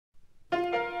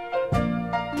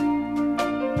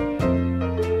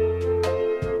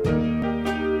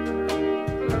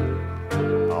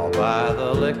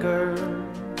liquor,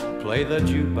 play the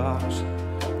jukebox,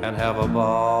 and have a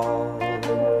ball.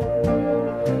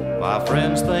 My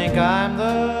friends think I'm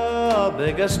the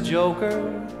biggest joker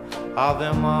of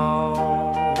them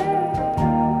all.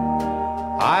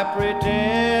 I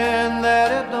pretend that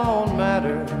it don't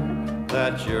matter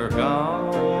that you're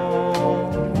gone,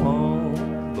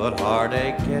 but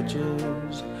heartache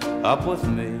catches up with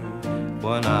me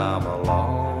when I'm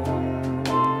alone.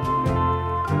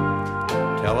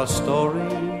 Tell a story,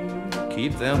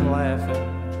 keep them laughing,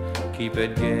 keep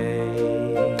it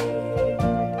gay.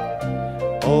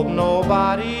 Hope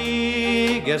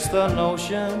nobody gets the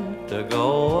notion to go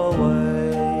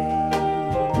away.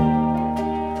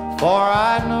 For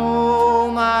I know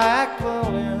my act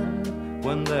will end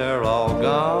when they're all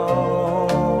gone.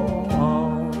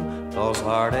 'Cause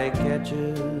heartache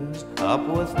catches up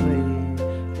with me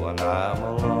when I'm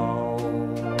alone.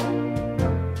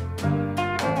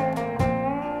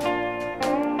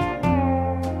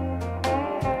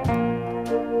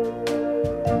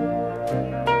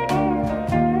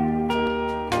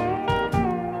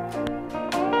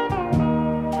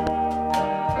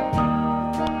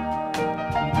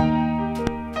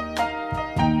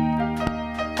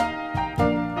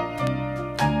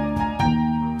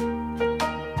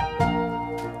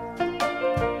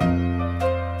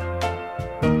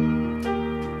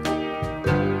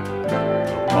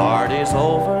 Party's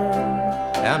over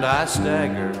and I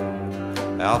stagger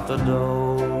out the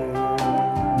door.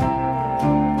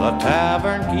 The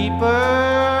tavern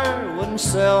keeper wouldn't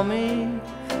sell me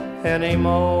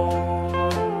anymore.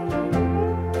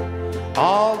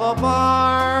 All the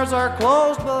bars are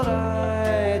closed, but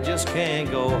I just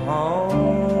can't go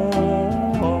home.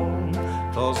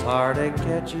 'Cause heartache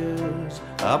catches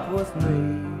up with me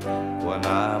when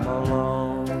I'm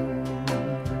alone.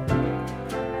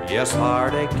 Yes,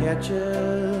 heartache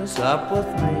catches up with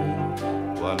me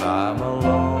when I'm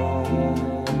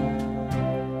alone.